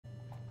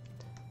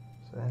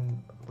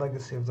In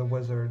Legacy of the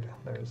Wizard,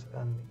 there's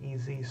an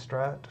easy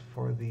strat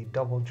for the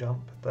double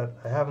jump that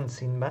I haven't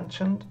seen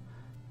mentioned,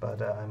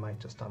 but I might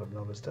just not have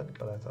noticed it,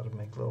 but I thought I'd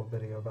make a little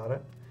video about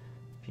it.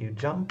 If you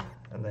jump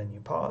and then you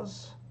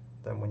pause,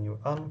 then when you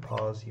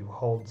unpause you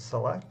hold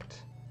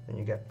select, and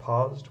you get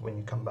paused when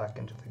you come back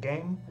into the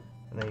game,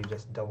 and then you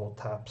just double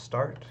tap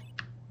start,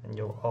 and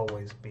you'll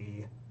always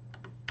be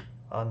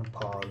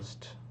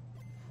unpaused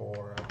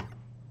for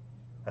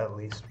at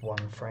least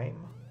one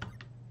frame.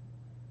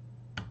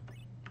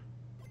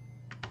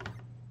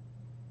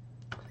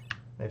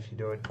 If you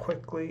do it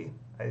quickly,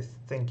 I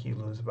think you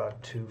lose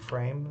about 2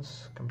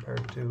 frames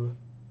compared to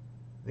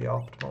the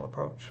optimal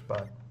approach,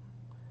 but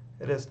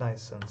it is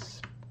nice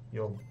since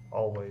you'll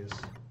always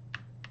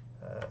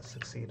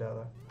succeed at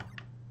it.